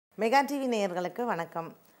Mega TV நேயர்களுக்கு வணக்கம்.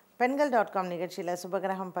 பெண்கள்.com நிகழ்ச்சியில்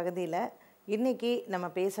சுபகிரகம் பகுதியில் இன்றைக்கி நம்ம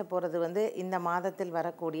பேச போகிறது இந்த மாதத்தில்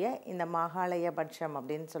வரக்கூடிய இந்த மகாலயபட்சம்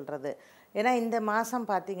அப்படின்னு சொல்கிறது. ஏன்னா இந்த மாதம்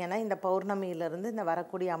பார்த்திங்கன்னா இந்த பௌர்ணமியிலிருந்து இந்த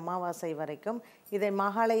வரக்கூடிய அமாவாசை வரைக்கும் இதை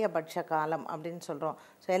மகாலயபட்ச காலம் அப்படின்னு சொல்கிறோம்.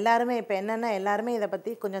 ஸோ எல்லாருமே இப்போ என்னென்னா எல்லாருமே இதை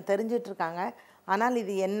பற்றி கொஞ்சம் தெரிஞ்சிட்ருக்காங்க. ஆனால்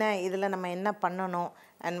இது என்ன, இதில் நம்ம என்ன பண்ணணும்,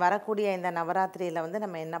 அண்ட் வரக்கூடிய இந்த நவராத்திரியில்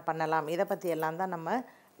நம்ம என்ன பண்ணலாம், இதை பற்றி எல்லாம் தான்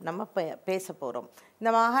நம்ம பேச போகிறோம்.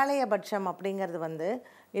 இந்த மகாலயபட்சம் அப்படிங்கிறது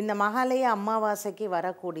இந்த மகாலய அமாவாசைக்கு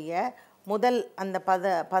வரக்கூடிய முதல் அந்த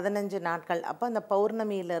 15 நாட்கள், அப்போ அந்த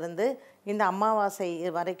பௌர்ணமியிலிருந்து இந்த அமாவாசை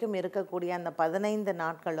வரைக்கும் இருக்கக்கூடிய அந்த 15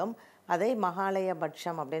 நாட்களும் அதை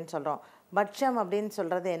மகாலயபட்சம் அப்படின்னு சொல்கிறோம். பட்சம் அப்படின்னு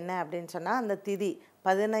சொல்கிறது என்ன அப்படின்னு சொன்னால் அந்த திதி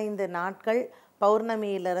 15 நாட்கள்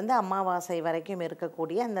பௌர்ணமியிலிருந்து அமாவாசை வரைக்கும்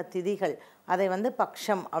இருக்கக்கூடிய அந்த திதிகள், அதை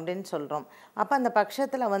பக்ஷம் அப்படின்னு சொல்கிறோம். அப்போ அந்த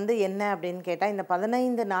பட்சத்தில் என்ன அப்படின்னு கேட்டால் இந்த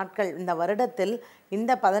 15 நாட்கள் இந்த வருடத்தில்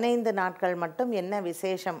இந்த 15 நாட்கள் மட்டும் என்ன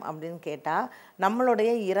விசேஷம் அப்படின்னு கேட்டால்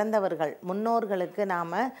நம்மளுடைய இறந்தவர்கள் முன்னோர்களுக்கு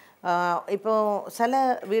நாம் இப்போது சில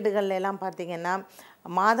வீடுகள்லாம் பார்த்திங்கன்னா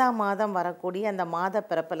மாதம் வரக்கூடிய அந்த மாத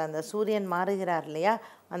பிறப்பில் அந்த சூரியன் மாறுகிறார் இல்லையா,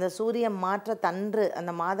 அந்த சூரியன் மாற்றத்தன்று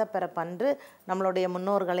அந்த மாத பிறப்பன்று நம்மளுடைய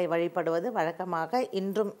முன்னோர்களை வழிபடுவது வழக்கமாக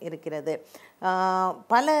இன்றும் இருக்கிறது.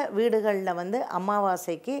 பல வீடுகளில்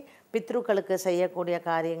அமாவாசைக்கு பித்ருக்களுக்கு செய்யக்கூடிய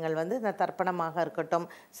காரியங்கள் இந்த தர்ப்பணமாக இருக்கட்டும்,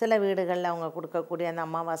 சில வீடுகளில் அவங்க கொடுக்கக்கூடிய அந்த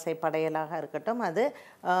அமாவாசை படையலாக இருக்கட்டும், அது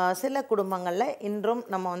சில குடும்பங்களில் இன்றும்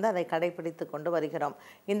நம்ம அதை கடைபிடித்து கொண்டு வருகிறோம்.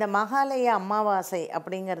 இந்த மகாலய அமாவாசை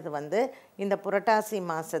அப்படிங்கிறது இந்த புரட்டாசி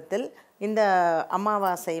மாதத்தில் இந்த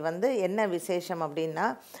அமாவாசை என்ன விசேஷம் அப்படின்னா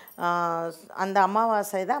அந்த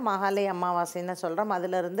அமாவாசை தான் மகாலய அமாவாசைன்னு சொல்கிறோம்.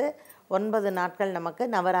 அதிலிருந்து 9 நாட்கள் நமக்கு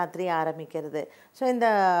நவராத்திரி ஆரம்பிக்கிறது. ஸோ இந்த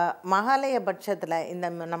மகாலயபட்சத்தில் இந்த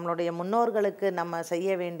நம்மளுடைய முன்னோர்களுக்கு நம்ம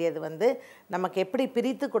செய்ய வேண்டியது நமக்கு எப்படி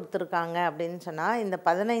பிரித்து கொடுத்துருக்காங்க அப்படின்னு சொன்னால் இந்த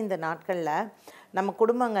 15 நாட்களில் நம்ம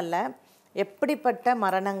குடும்பங்களில் எப்படிப்பட்ட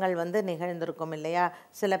மரணங்கள் நிகழ்ந்திருக்கும் இல்லையா.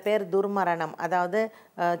 சில பேர் துர்மரணம், அதாவது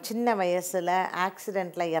சின்ன வயசில்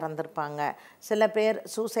ஆக்சிடெண்ட்டில் இறந்துருப்பாங்க. சில பேர்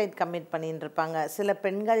சூசைட் கமிட் பண்ணிட்டு இருப்பாங்க. சில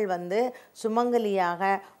பெண்கள்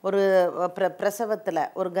சுமங்கலியாக ஒரு பிரசவத்தில்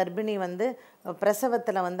ஒரு கர்ப்பிணி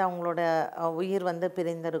பிரசவத்தில் அவங்களோட உயிர்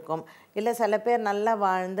பிரிந்திருக்கும். இல்லை சில பேர் நல்லா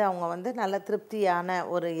வாழ்ந்து அவங்க நல்ல திருப்தியான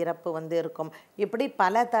ஒரு இறப்பு இருக்கும். இப்படி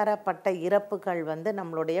பல தரப்பட்ட இறப்புகள்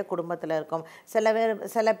நம்மளுடைய குடும்பத்தில் இருக்கும்.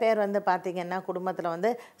 சில பேர் பார்த்திங்கன்னா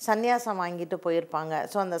குடும்பத்தில் சந்நியாசம் வாங்கிட்டு போயிருப்பாங்க.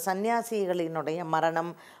 ஸோ அந்த சன்னியாசிகளினுடைய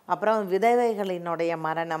மரணம், அப்புறம் விதவைகளினுடைய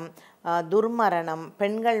மரணம், துர்மரணம்,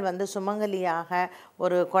 பெண்கள் சுமங்கலியாக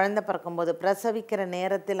ஒரு குழந்தை பிறக்கும்போது பிரசவிக்கிற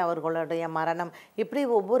நேரத்தில் அவர்களுடைய மரணம், இப்படி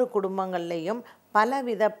ஒவ்வொரு குடும்பங்கள்லேயும்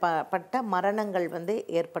பலவிதப்பட்ட மரணங்கள்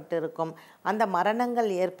ஏற்பட்டு இருக்கும். அந்த மரணங்கள்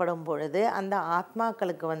ஏற்படும் பொழுது அந்த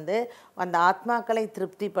ஆத்மாக்களுக்கு அந்த ஆத்மாக்களை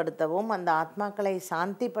திருப்திப்படுத்தவும் அந்த ஆத்மாக்களை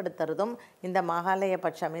சாந்திப்படுத்துறதும் இந்த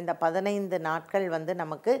மகாலயபட்சம் இந்த 15 நாட்கள்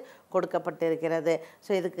நமக்கு கொடுக்கப்பட்டிருக்கிறது.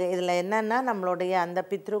 ஸோ இதில் என்னென்னா நம்மளுடைய அந்த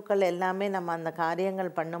பித்ருக்கள் எல்லாமே நம்ம அந்த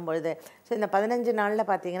காரியங்கள் பண்ணும் பொழுது, ஸோ இந்த 15 நாளில்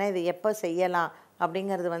பார்த்திங்கன்னா இது எப்போ செய்யலாம்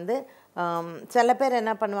அப்படிங்கிறது சில பேர்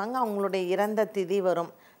என்ன பண்ணுவாங்க, அவங்களுடைய இறந்த திதி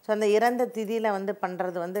வரும். ஸோ அந்த இறந்த திதியில்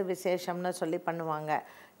பண்ணுறது விசேஷம்னு சொல்லி பண்ணுவாங்க.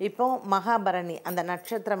 இப்போது மகாபரணி அந்த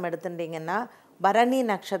நட்சத்திரம் எடுத்துட்டிங்கன்னா பரணி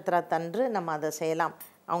நட்சத்திரத்தன்று நம்ம அதை செய்யலாம்.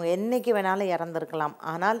 அவங்க என்றைக்கு வேணாலும் இறந்துருக்கலாம்.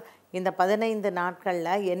 ஆனால் இந்த 15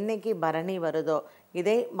 நாட்களில் என்றைக்கு பரணி வருதோ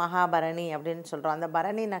இதே மகாபரணி அப்படின்னு சொல்கிறோம். அந்த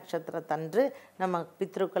பரணி நட்சத்திரத்தன்று நம்ம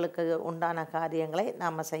பித்ருக்களுக்கு உண்டான காரியங்களை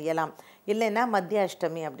நாம் செய்யலாம். இல்லைன்னா மத்திய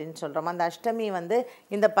அஷ்டமி அப்படின்னு சொல்கிறோம். அந்த அஷ்டமி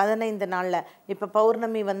இந்த 15 நாளில் இப்போ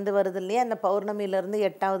பௌர்ணமி வருது இல்லையா, அந்த பௌர்ணமியிலேருந்து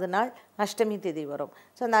 8வது நாள் அஷ்டமி திதி வரும்.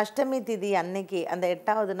 ஸோ அந்த அஷ்டமி திதி அன்னைக்கு அந்த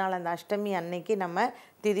 8வது நாள் அந்த அஷ்டமி அன்னைக்கு நம்ம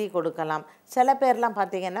திதி கொடுக்கலாம். சில பேர்லாம்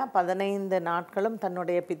பார்த்திங்கன்னா 15 நாட்களும்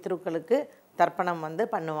தன்னுடைய பித்ருக்களுக்கு தர்ப்பணம்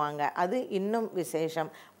பண்ணுவாங்க. அது இன்னும் விசேஷம்.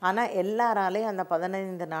 ஆனால் எல்லாராலையும் அந்த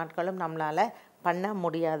 15 நாட்களும் நம்மளால் பண்ண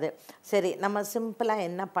முடியாது. சரி, நம்ம சிம்பிளாக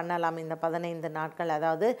என்ன பண்ணலாம் இந்த 15 நாட்கள்,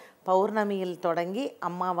 அதாவது பௌர்ணமியில் தொடங்கி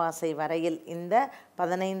அமாவாசை வரையில் இந்த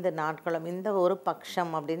 15 நாட்களும் இந்த ஒரு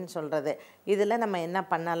பக்ஷம் அப்படின்னு சொல்கிறது. இதில் நம்ம என்ன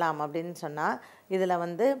பண்ணலாம் அப்படின்னு சொன்னால் இதில்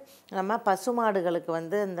நம்ம பசுமாடுகளுக்கு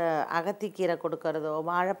இந்த அகத்திக்கீரை கொடுக்கறதோ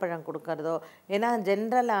வாழைப்பழம் கொடுக்கறதோ, ஏன்னா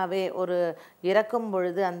ஜென்ரலாகவே ஒரு இறக்கும்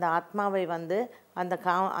பொழுது அந்த ஆத்மாவை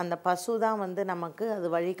அந்த பசு தான் நமக்கு அது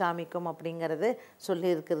வழி காமிக்கும் அப்படிங்கிறது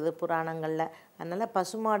சொல்லியிருக்கிறது புராணங்களில். அதனால்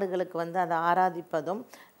பசுமாடுகளுக்கு அதை ஆராதிப்பதும்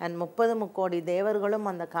அண்ட் 30 முக்கோடி தேவர்களும்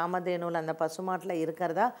அந்த காமதேனுவில் அந்த பசுமாட்டில்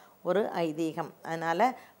இருக்கிறதா ஒரு ஐதீகம். அதனால்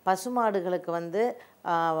பசுமாடுகளுக்கு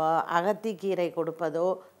அகத்திக்கீரை கொடுப்பதோ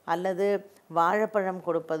அல்லது வாழைப்பழம்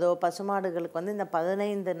கொடுப்பதோ, பசுமாடுகளுக்கு இந்த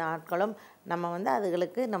 15 நாட்களும் நம்ம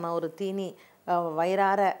அதுகளுக்கு நம்ம ஒரு தீனி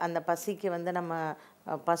வயிறார அந்த பசிக்கு நம்ம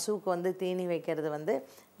பசுவுக்கு தீனி வைக்கிறது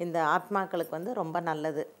இந்த ஆத்மாக்களுக்கு வந்து ரொம்ப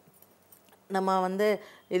நல்லது. நம்ம வந்து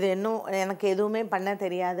இது இன்னும் எனக்கு எதுவுமே பண்ண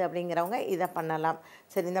தெரியாது அப்படிங்கிறவங்க இதை பண்ணலாம்.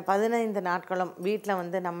 சரி, இந்த 15 நாட்களும் வீட்டில்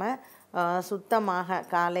வந்து நம்ம சுத்தமாக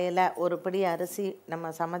காலையில் ஒரு பிடி அரிசி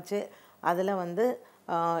நம்ம சமைச்சு அதில் வந்து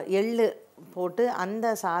எள்ளு போட்டு அந்த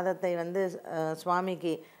சாதத்தை வந்து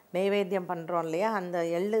சுவாமிக்கு நெய்வேத்தியம் பண்ணுறோம் இல்லையா, அந்த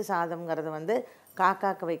எள்ளு சாதம்ங்கிறது வந்து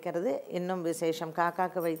காக்காக்கு வைக்கிறது இன்னும் விசேஷம்.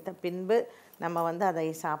 காக்காக்கு வைத்த பின்பு நம்ம வந்து அதை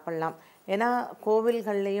சாப்பிட்லாம். ஏன்னா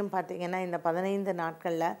கோவில்கள்லேயும் பார்த்திங்கன்னா இந்த 15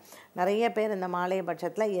 நாட்களில் நிறைய பேர் இந்த மாலைய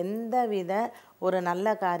பட்சத்தில் எந்த வித ஒரு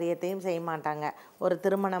நல்ல காரியத்தையும் செய்ய மாட்டாங்க. ஒரு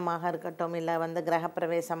திருமணமாக இருக்கட்டும், இல்லை வந்து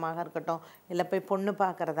கிரகப்பிரவேசமாக இருக்கட்டும், இல்லை போய் பொண்ணு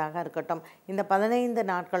பார்க்குறதாக இருக்கட்டும், இந்த 15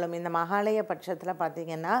 நாட்களும் இந்த மகாலய பட்சத்தில்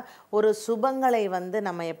பார்த்திங்கன்னா ஒரு சுபங்களை வந்து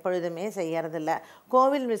நம்ம எப்பொழுதுமே செய்யறதில்ல.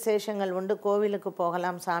 கோவில் விசேஷங்கள் உண்டு, கோவிலுக்கு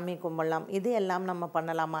போகலாம், சாமி கும்பிடலாம், இது எல்லாம் நம்ம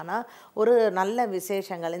பண்ணலாம். ஆனால் ஒரு நல்ல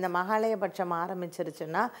விசேஷங்கள் இந்த மகாலய பட்சம்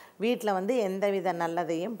ஆரம்பிச்சிருச்சுன்னா வீட்டில் வந்து எந்தவித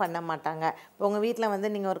நல்லதையும் பண்ண மாட்டாங்க. இப்போ உங்கள் வீட்டில் வந்து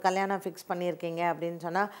நீங்கள் ஒரு கல்யாணம் ஃபிக்ஸ் பண்ணியிருக்கீங்க அப்படின்னு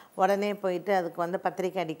சொன்னால் உடனே போயிட்டு அதுக்கு வந்து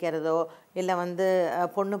பத்திரிக்கை அடிக்கிறதோ இல்லை வந்து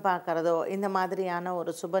பொண்ணு பார்க்குறதோ இந்த மாதிரியான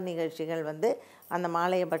ஒரு சுப நிகழ்ச்சிகள் வந்து அந்த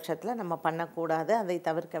மாலைய பட்சத்தில் நம்ம பண்ணக்கூடாது, அதை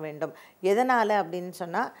தவிர்க்க வேண்டும். எதனால் அப்படின்னு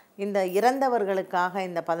சொன்னால் இந்த இறந்தவர்களுக்காக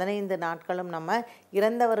இந்த 15 நாட்களும் நம்ம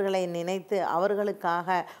இறந்தவர்களை நினைத்து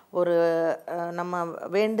அவர்களுக்காக ஒரு நம்ம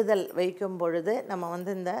வேண்டுதல் வைக்கும் பொழுது நம்ம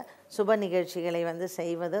வந்து இந்த சுப நிகழ்ச்சிகளை வந்து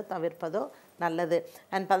செய்வதோ தவிர்ப்பதோ நல்லது.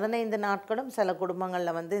 அண்ட் 15 நாட்களும் சில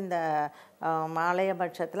குடும்பங்களில் வந்து இந்த மாலைய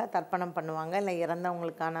பட்சத்தில் தர்ப்பணம் பண்ணுவாங்க, இல்லை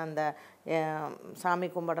இறந்தவங்களுக்கான அந்த சாமி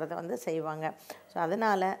கும்பிட்றத வந்து செய்வாங்க. ஸோ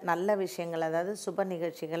அதனால் நல்ல விஷயங்கள், அதாவது சுப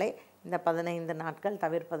நிகழ்ச்சிகளை இந்த 15 நாட்கள்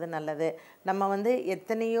தவிர்ப்பது நல்லது. நம்ம வந்து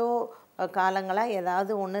எத்தனையோ காலங்களாக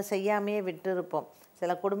ஏதாவது ஒன்று செய்யாமையே விட்டுருப்போம்.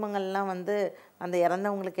 சில குடும்பங்கள்லாம் வந்து அந்த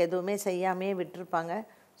இறந்தவங்களுக்கு எதுவுமே செய்யாமையே விட்டுருப்பாங்க.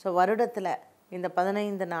 ஸோ வருடத்தில் இந்த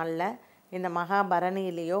 15 நாளில் இந்த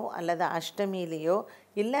மகாபரணியிலையோ அல்லது அஷ்டமியிலையோ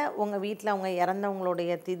இல்லை உங்கள் வீட்டில் அவங்க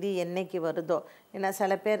இறந்தவங்களுடைய திதி என்னைக்கு வருதோ, ஏன்னா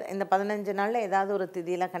சில பேர் இந்த 15 நாளில் ஏதாவது ஒரு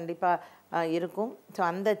திதியில் கண்டிப்பாக இருக்கும். ஸோ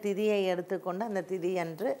அந்த திதியை எடுத்துக்கொண்டு அந்த திதி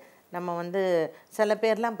அன்று நம்ம வந்து சில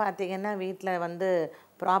பேர்லாம் பார்த்திங்கன்னா வீட்டில் வந்து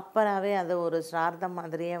ப்ராப்பராகவே அது ஒரு சிரார்த்தம்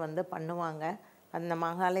மாதிரியே வந்து பண்ணுவாங்க. அந்த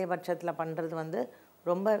மகாலய பட்சத்தில் பண்ணுறது வந்து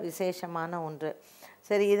ரொம்ப விசேஷமான ஒன்று.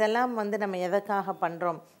 சரி, இதெல்லாம் வந்து நம்ம எதற்காக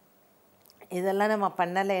பண்ணுறோம்? இதெல்லாம் நம்ம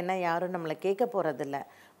பண்ணலைன்னா யாரும் நம்மளை கேட்க போகிறதில்ல.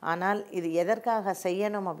 ஆனால் இது எதற்காக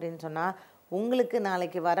செய்யணும் அப்படின்னு சொன்னால் உங்களுக்கு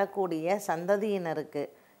நாளைக்கு வரக்கூடிய சந்ததியினருக்கு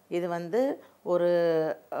இது வந்து ஒரு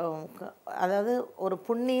அதாவது ஒரு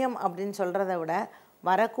புண்ணியம் அப்படின்னு சொல்கிறத விட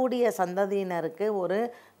வரக்கூடிய சந்ததியினருக்கு ஒரு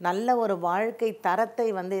நல்ல ஒரு வாழ்க்கை தரத்தை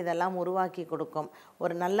வந்து இதெல்லாம் உருவாக்கி கொடுக்கும்.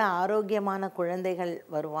 ஒரு நல்ல ஆரோக்கியமான குழந்தைகள்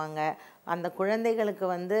வருவாங்க. அந்த குழந்தைகளுக்கு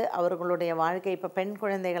வந்து அவர்களுடைய வாழ்க்கை, இப்போ பெண்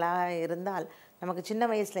குழந்தைகளாக இருந்தால் நமக்கு சின்ன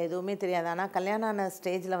வயசில் எதுவுமே தெரியாது. ஆனால் கல்யாணம் ஆன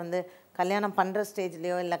ஸ்டேஜில் வந்து கல்யாணம் பண்ணுற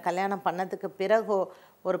ஸ்டேஜ்லேயோ இல்லை கல்யாணம் பண்ணதுக்கு பிறகோ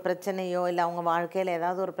ஒரு பிரச்சனையோ இல்லை அவங்க வாழ்க்கையில்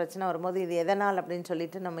ஏதாவது ஒரு பிரச்சனை வரும்போது இது எதனால் அப்படின்னு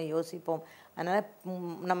சொல்லிட்டு நம்ம யோசிப்போம். அதனால்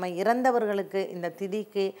நம்ம இறந்தவர்களுக்கு இந்த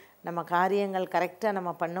திதிக்கு நம்ம காரியங்கள் கரெக்டாக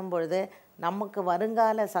நம்ம பண்ணும் பொழுது நமக்கு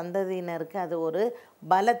வருங்கால சந்ததியினருக்கு அது ஒரு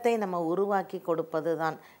பலத்தை நம்ம உருவாக்கி கொடுப்பது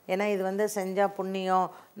தான். ஏன்னா இது வந்து செஞ்சால் புண்ணியம்,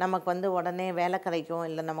 நமக்கு வந்து உடனே வேலை கிடைக்கும்,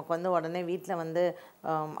 இல்லை நமக்கு வந்து உடனே வீட்டில் வந்து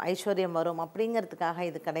ஐஸ்வர்யம் வரும் அப்படிங்கிறதுக்காக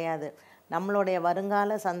இது கிடையாது. நம்மளுடைய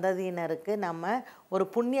வருங்கால சந்ததியினருக்கு நம்ம ஒரு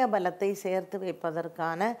புண்ணிய பலத்தை சேர்த்து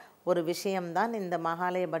வைப்பதற்கான ஒரு விஷயம்தான் இந்த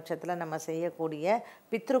மகாலய பட்சத்தில் நம்ம செய்யக்கூடிய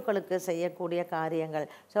பித்ருக்களுக்கு செய்யக்கூடிய காரியங்கள்.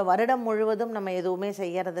 ஸோ வருடம் முழுவதும் நம்ம எதுவுமே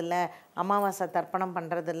செய்யறதில்ல, அமாவாசை தர்ப்பணம்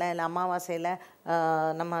பண்ணுறதில்ல, இல்லை அமாவாசையில்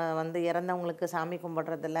நம்ம வந்து இறந்தவங்களுக்கு சாமி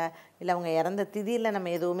கும்பிட்றதில்ல, இல்லை அவங்க இறந்த திதியில்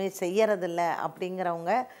நம்ம எதுவுமே செய்யறதில்ல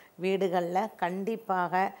அப்படிங்கிறவங்க வீடுகளில்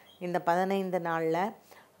கண்டிப்பாக இந்த 15 நாளில்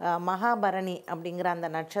மகாபரணி அப்படிங்கிற அந்த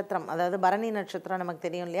நட்சத்திரம், அதாவது பரணி நட்சத்திரம் நமக்கு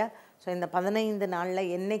தெரியும் இல்லையா. ஸோ இந்த 15 நாளில்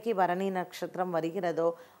என்றைக்கு பரணி நட்சத்திரம் வருகிறதோ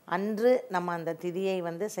அன்று நம்ம அந்த திதியை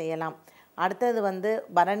வந்து செய்யலாம். அடுத்தது வந்து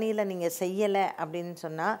பரணியில் நீங்கள் செய்யலை அப்படின்னு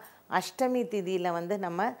சொன்னால் அஷ்டமி திதியில் வந்து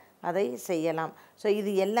நம்ம அதை செய்யலாம். ஸோ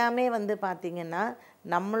இது எல்லாமே வந்து பார்த்திங்கன்னா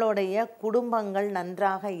நம்மளுடைய குடும்பங்கள்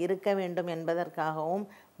நன்றாக இருக்க வேண்டும் என்பதற்காகவும்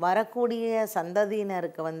வரக்கூடிய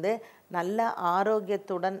சந்ததியினருக்கு வந்து நல்ல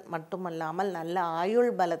ஆரோக்கியத்துடன் மட்டுமல்லாமல் நல்ல ஆயுள்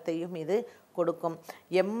பலத்தையும் இது கொடுக்கும்.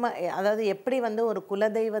 அதாவது எப்படி வந்து ஒரு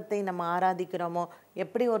குலதெய்வத்தை நம்ம ஆராதிக்கிறோமோ,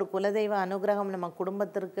 எப்படி ஒரு குலதெய்வ அனுகிரகம் நம்ம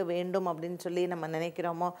குடும்பத்திற்கு வேண்டும் அப்படின்னு சொல்லி நம்ம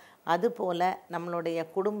நினைக்கிறோமோ, அதுபோல் நம்மளுடைய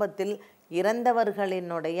குடும்பத்தில்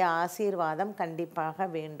இறந்தவர்களினுடைய ஆசீர்வாதம் கண்டிப்பாக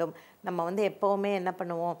வேண்டும். நம்ம வந்து எப்போவுமே என்ன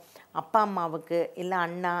பண்ணுவோம், அப்பா அம்மாவுக்கு இல்லை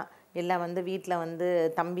அண்ணா இல்லை வந்து வீட்டில் வந்து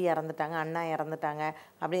தம்பி இறந்துட்டாங்க, அண்ணா இறந்துட்டாங்க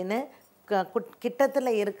அப்படின்னு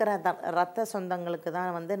கிட்டத்தில் இருக்கிற ரத்த சொந்தங்களுக்கு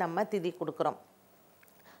தான் வந்து நம்ம திதி கொடுக்குறோம்.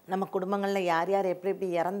 நம்ம குடும்பங்களில் யார் யார் எப்படி எப்படி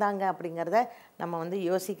இறந்தாங்க அப்படிங்கிறத நம்ம வந்து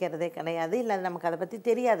யோசிக்கிறதே கிடையாது, இல்லை நமக்கு அதை பற்றி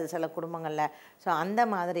தெரியாது சில குடும்பங்களில். ஸோ அந்த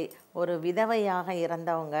மாதிரி ஒரு விதவையாக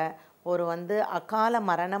இறந்தவங்க, ஒரு வந்து அகால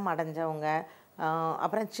மரணம் அடைஞ்சவங்க,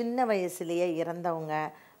 அப்புறம் சின்ன வயசுலேயே இறந்தவங்க,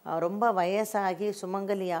 ரொம்ப வயசாகி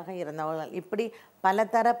சுமங்கலியாக இருந்தவர்கள், இப்படி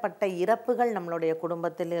பலதரப்பட்ட இறப்புகள் நம்மளுடைய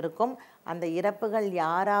குடும்பத்தில் இருக்கும். அந்த இறப்புகள்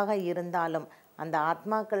யாராக இருந்தாலும் அந்த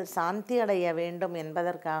ஆத்மாக்கள் சாந்தி அடைய வேண்டும்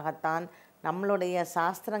என்பதற்காகத்தான் நம்மளுடைய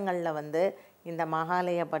சாஸ்திரங்களில் வந்து இந்த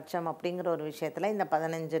மகாலய பட்சம் அப்படிங்கிற ஒரு விஷயத்தில் இந்த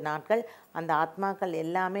 15 நாட்கள் அந்த ஆத்மாக்கள்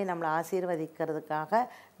எல்லாமே நம்மளை ஆசீர்வதிக்கிறதுக்காக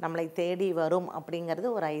நம்மளை தேடி வரும் அப்படிங்கிறது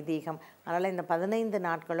ஒரு ஐதீகம். அதனால் இந்த 15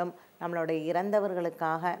 நாட்களும் நம்மளுடைய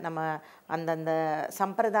இறந்தவர்களுக்காக நம்ம அந்தந்த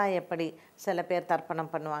சம்பிரதாயப்படி சில பேர்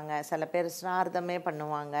தர்ப்பணம் பண்ணுவாங்க, சில பேர் சிரார்த்தமே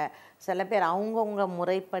பண்ணுவாங்க, சில பேர் அவங்கவுங்க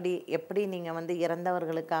முறைப்படி எப்படி நீங்கள் வந்து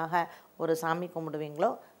இறந்தவர்களுக்காக ஒரு சாமி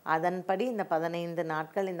கும்பிடுவீங்களோ அதன்படி இந்த 15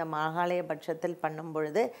 நாட்கள் இந்த மகாலய பட்சத்தில் பண்ணும்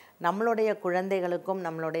பொழுது நம்மளுடைய குழந்தைகளுக்கும்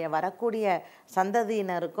நம்மளுடைய வரக்கூடிய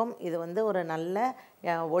சந்ததியினருக்கும் இது வந்து ஒரு நல்ல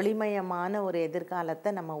ஒளிமயமான ஒரு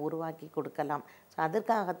எதிர்காலத்தை நம்ம உருவாக்கி கொடுக்கலாம். ஸோ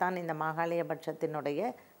அதற்காகத்தான் இந்த மகாலய பட்சத்தினுடைய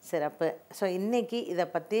சிறப்பு. ஸோ இன்றைக்கி இதை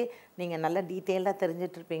பற்றி நீங்கள் நல்ல டீட்டெயிலாக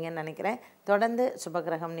தெரிஞ்சிட்ருப்பீங்கன்னு நினைக்கிறேன். தொடர்ந்து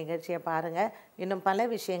சுபகிரகம் நிகழ்ச்சியை பாருங்கள். இன்னும் பல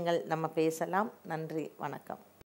விஷயங்கள் நம்ம பேசலாம். நன்றி, வணக்கம்.